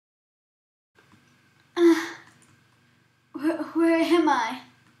Where am I?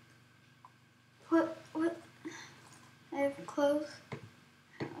 What? I have clothes.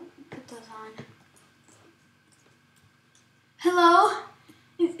 I'll put those on. Hello?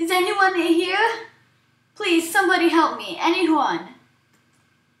 Is anyone here? Please, somebody help me. Anyone.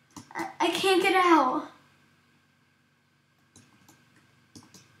 I can't get out.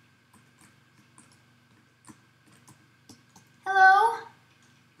 Hello?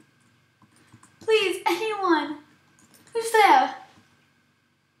 Please, anyone. Who's there?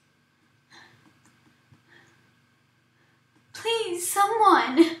 Please,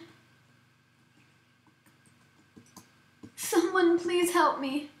 someone. Someone, please help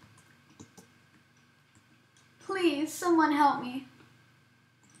me. Please, someone help me.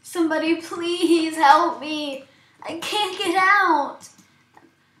 Somebody, please help me. I can't get out.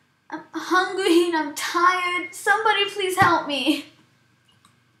 I'm hungry and I'm tired. Somebody, please help me.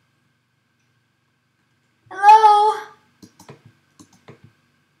 Hello?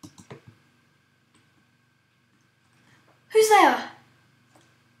 Who's there?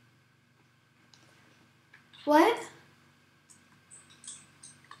 What?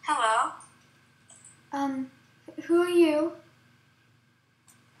 Hello? Who are you?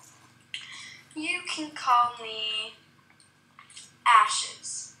 You can call me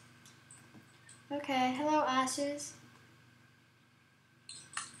Ashes. Okay, hello, Ashes.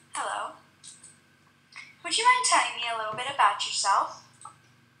 Hello. Would you mind telling me a little bit about yourself?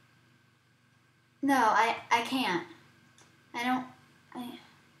 No, I can't.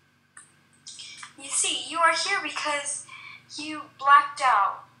 You see, you are here because you blacked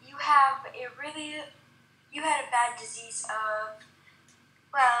out. You had a bad disease of,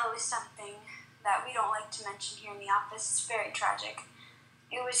 well, it was something that we don't like to mention here in the office. It's very tragic.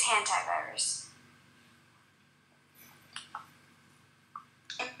 It was hantavirus.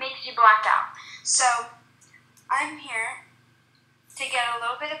 It makes you black out. So, I'm here to get a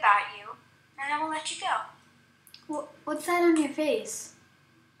little bit about you, and I will let you go. What's that on your face?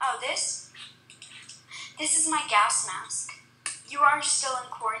 Oh, this? This is my gas mask. You are still in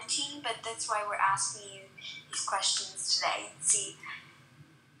quarantine, but that's why we're asking you these questions today.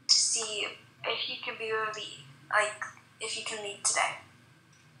 To see if you can be really, if you can leave today.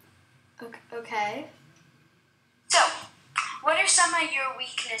 Okay. So, what are some of your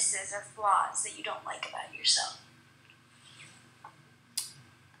weaknesses or flaws that you don't like about yourself?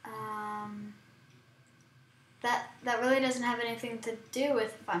 That really doesn't have anything to do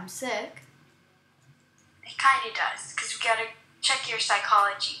with if I'm sick. It kind of does, because we gotta check your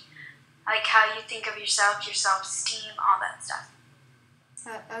psychology, like how you think of yourself, your self-esteem, all that stuff.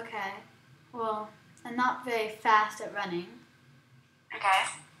 Okay. Well, I'm not very fast at running. Okay.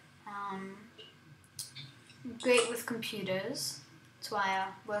 I'm great with computers. That's why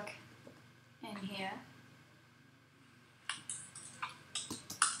I work in here.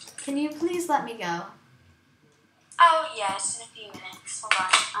 Can you please let me go? Oh, yes, in a few minutes. Hold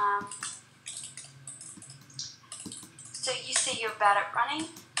on. So you say you're bad at running?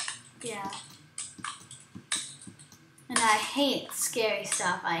 Yeah. And I hate scary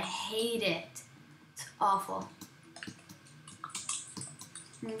stuff. I hate it. It's awful.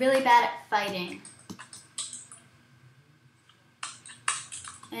 I'm really bad at fighting.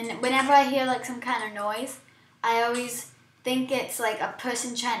 And whenever I hear like some kind of noise, I always think it's like a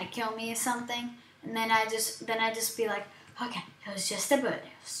person trying to kill me or something. And then I just be like, okay, it was just a bird.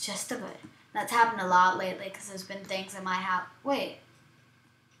 It was just a bird. That's happened a lot lately because there's been things in my house. Wait,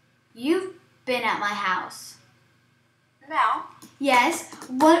 you've been at my house? No. Yes.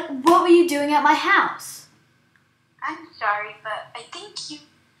 What were you doing at my house? I'm sorry, but I think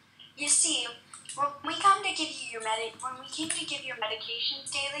you see, when we came to give you your medications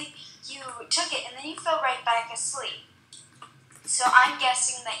daily, you took it and then you fell right back asleep. So I'm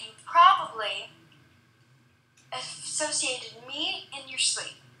guessing that you probably associated me in your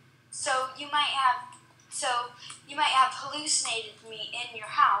sleep. So you might have hallucinated me in your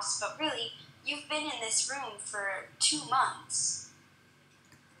house, but really you've been in this room for 2 months.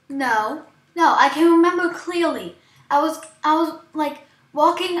 No, I can remember clearly. I was like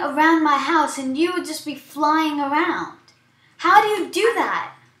walking around my house and you would just be flying around. How do you do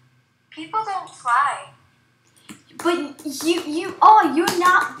that? People don't fly. But you're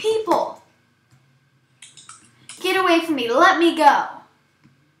not people. Get away from me, let me go.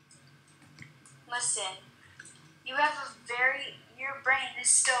 Listen, your brain is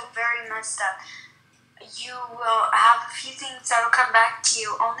still very messed up. You will have a few things that will come back to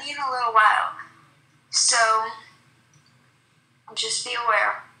you only in a little while. So, just be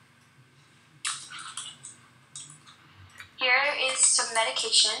aware. Here is some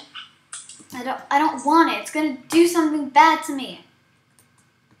medication. I don't want it. It's gonna do something bad to me.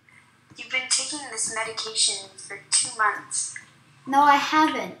 You've been taking this medication for 2 months. No, I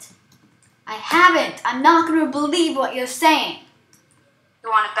haven't. I haven't. I'm not going to believe what you're saying. You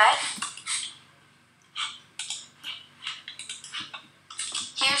want to bet?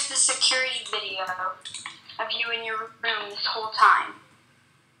 Here's the security video of you in your room this whole time.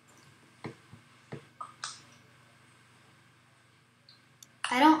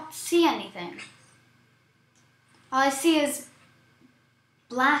 I don't see anything. All I see is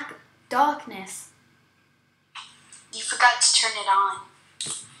black darkness. You forgot to turn it on.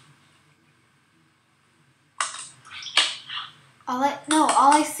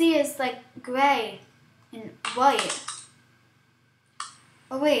 All I see is like gray and white.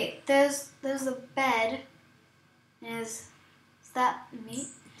 Oh wait, there's a bed. Is that me?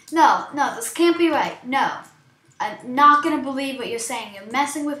 No, this can't be right. No. I'm not gonna believe what you're saying. You're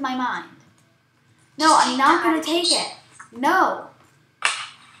messing with my mind. No, I'm not gonna take it. No.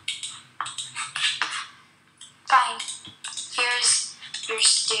 Fine. Here's your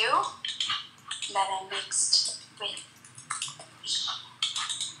stew that I mixed with.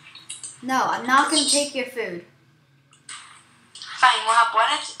 No, I'm not gonna take your food. Fine, we'll have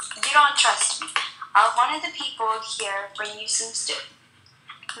one of. You don't trust me. I'll have one of the people here bring you some stew.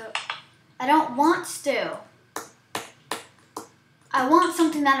 I don't want stew. I want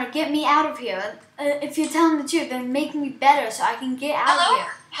something that'll get me out of here. If you're telling the truth, then make me better so I can get out of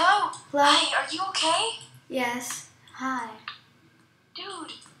here. Hello? Hello? Hi, are you okay? Yes. Hi.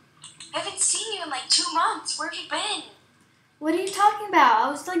 Dude, I haven't seen you in like 2 months. Where have you been? What are you talking about?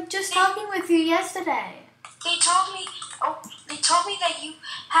 I was just talking with you yesterday. They told me that you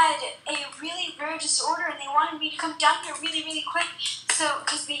had a really rare disorder and they wanted me to come down here really, really quick. So,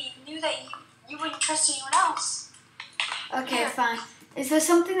 because they knew that you wouldn't trust anyone else. Okay, fine. Is there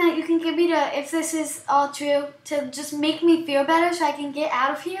something that you can give me to, if this is all true, to just make me feel better so I can get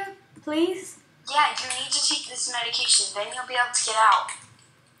out of here, please? Yeah, you need to take this medication. Then you'll be able to get out.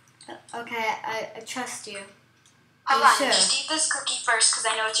 Okay, I trust you. Hold on, Sure. just eat this cookie first because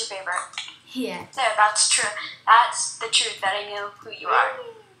I know it's your favorite. Yeah. There, that's true. That's the truth that I know who you are.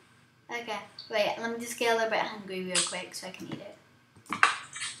 Okay, wait, let me just get a little bit hungry real quick so I can eat it.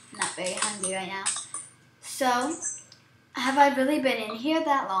 I'm not very hungry right now. So, have I really been in here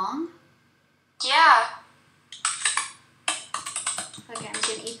that long? Yeah. Okay, I'm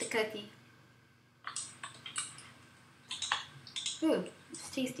gonna eat the cookie. Ooh, it's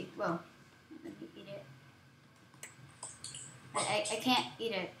tasty. Whoa, let me eat it. I can't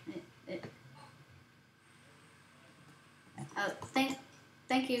eat it. Oh,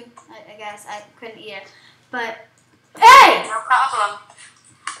 thank you. I guess I couldn't eat it, but hey! No problem.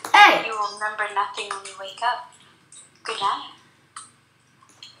 Hey! You will remember nothing when you wake up. Good night.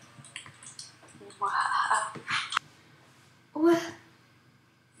 What?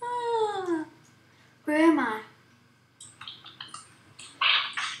 Ah, where am I?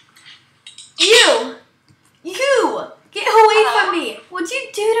 You! Get away from me! What'd you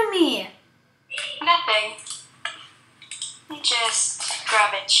do to me? Nothing. You just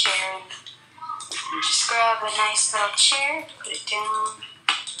grab a chair and just grab a nice little chair, put it down.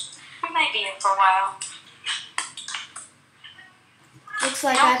 We might be here for a while. Looks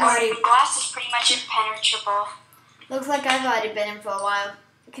like Don't worry, the glass is pretty much impenetrable. Looks like I've already been in for a while.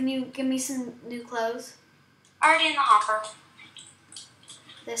 Can you give me some new clothes? Already in the hopper.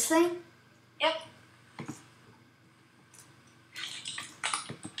 This thing? Yep.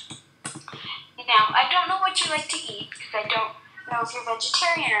 Now, I don't know what you like to eat because I don't know if you're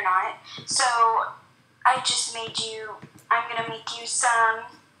vegetarian or not. So, I just made you, I'm going to make you some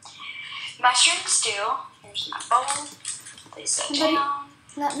mushroom stew. Here's my bowl. Place that down.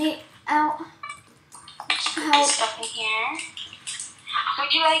 Let me out. Put this stuff in here.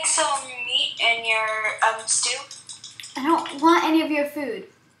 Would you like some meat in your stew? I don't want any of your food.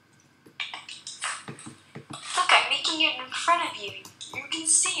 Look, I'm making it in front of you. You can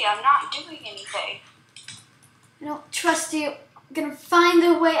see I'm not doing anything. I don't trust you. I'm gonna find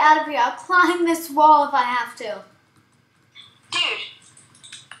a way out of here. I'll climb this wall if I have to. Dude.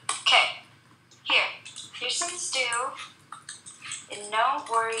 Okay. Here's some stew. And don't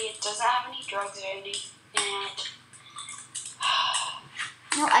worry, it doesn't have any drugs or anything in it.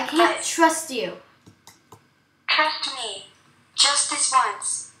 No, I can't trust you. Trust me. Just this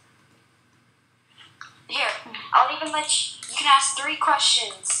once. Here, I'll even let you can ask 3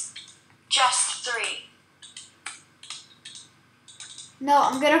 questions. Just 3. No,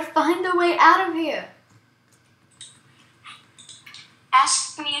 I'm gonna find a way out of here.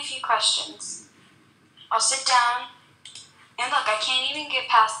 Ask me a few questions. I'll sit down. And look, I can't even get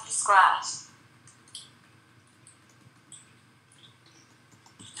past this glass.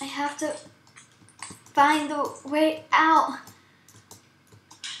 I have to find the way out.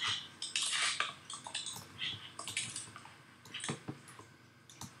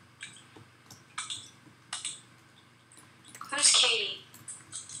 Who's Katie?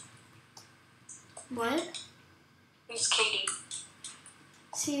 What? Who's Katie?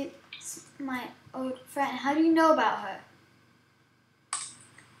 She's my old friend. How do you know about her?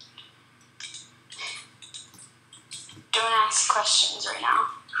 Don't ask questions right now.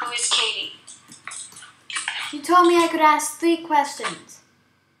 Who is Katie? You told me I could ask 3 questions.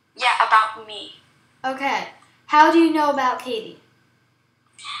 Yeah, about me. Okay. How do you know about Katie?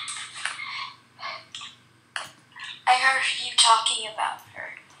 I heard you talking about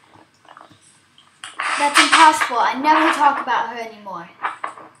her. That's impossible. I never talk about her anymore.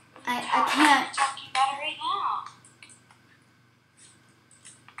 I can't. I'm talking about her right now.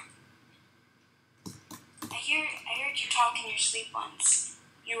 I heard you talk in your sleep once.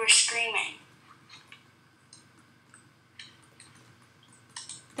 You were screaming.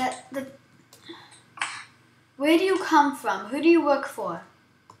 Where do you come from? Who do you work for?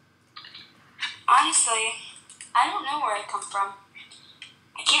 Honestly, I don't know where I come from.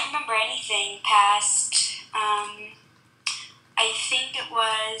 I can't remember anything past, I think it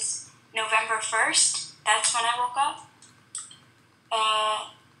was November 1st. That's when I woke up.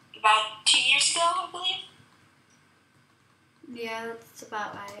 About 2 years ago, I believe. Yeah, that's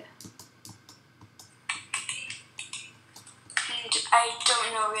about right. And I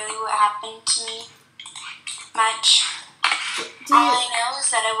don't know really what happened to me much. All I know is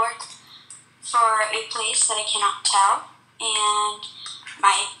that I work for a place that I cannot tell, and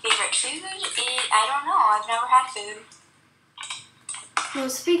my favorite food is, I don't know, I've never had food. Well,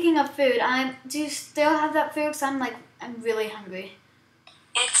 speaking of food, do you still have that food? Because I'm really hungry.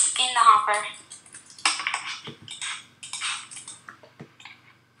 It's in the hopper.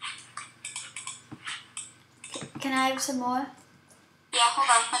 Can I have some more? Yeah, hold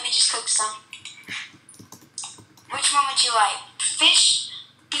on, let me just cook some. Which one would you like? Fish,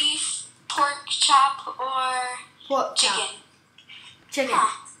 beef, pork chop, or Pork chicken? chop. Chicken.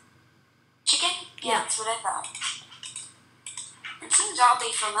 Huh. Chicken? Yeah. That's what I thought. It seems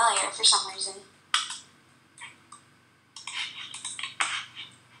oddly familiar for some reason.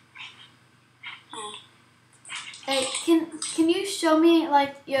 Hey, can you show me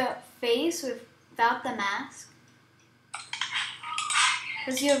your face without the mask?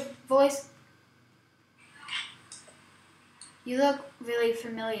 Because your voice, you look really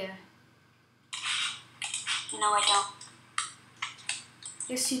familiar. No, I don't.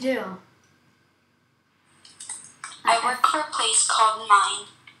 Yes, you do. I work for a place called Mine.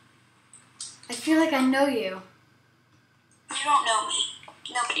 I feel like I know you. You don't know me.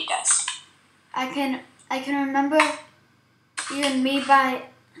 Nobody does. I can remember you and me by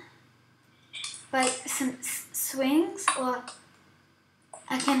some swings, or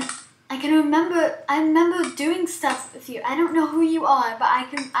I remember doing stuff with you. I don't know who you are, but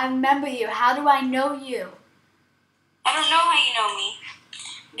I remember you. How do I know you? I don't know how you know me.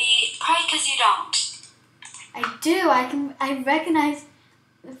 Probably because you don't. I do. I recognize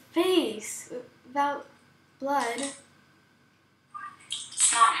the face without blood.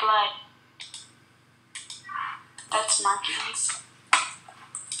 It's not blood. That's markings.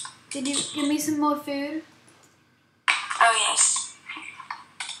 Did you give me some more food? Oh, yes.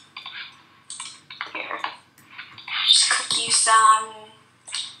 Here. Just cook you some.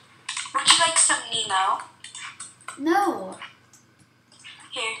 Would you like some Nemo? No.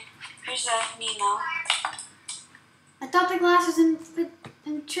 Here's a Nemo. I thought the glass was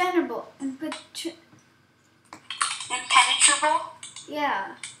impenetrable. Impenetrable?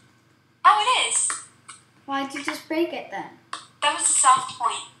 Yeah. Oh, it is. Why'd you just break it then? That was a soft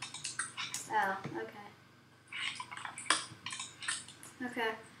point. Oh, okay.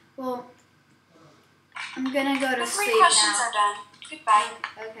 Okay. Well, I'm gonna go to The sleep 3 questions now. are done. Goodbye.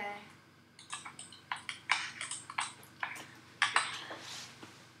 Okay.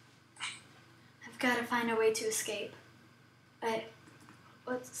 I've got to find a way to escape.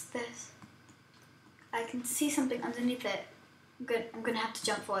 What's this? I can see something underneath it. I'm gonna have to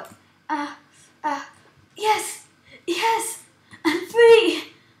jump for it. Yes! Yes! I'm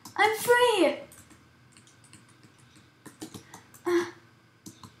free! I'm free!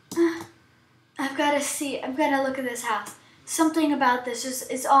 I've got to look at this house. Something about this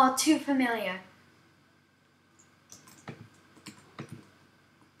is all too familiar.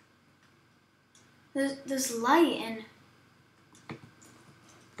 There's light and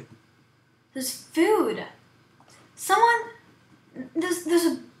there's food. There's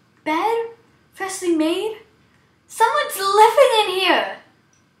a bed freshly made. Someone's living in here.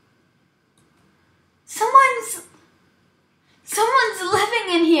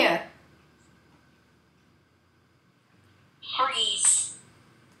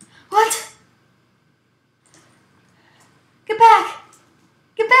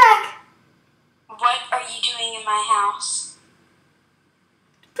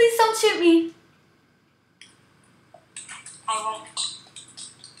 shoot me. I won't.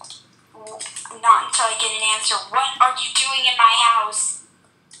 Not until I get an answer. What are you doing in my house?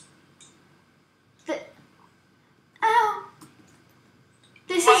 Ow.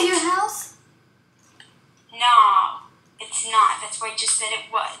 This What? is your house? No, it's not. That's why I just said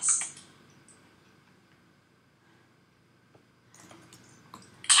it was.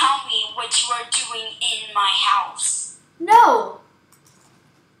 Tell me what you are doing in my house. No.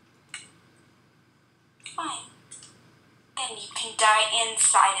 Fine. Then you can die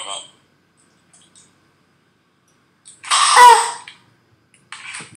inside of it.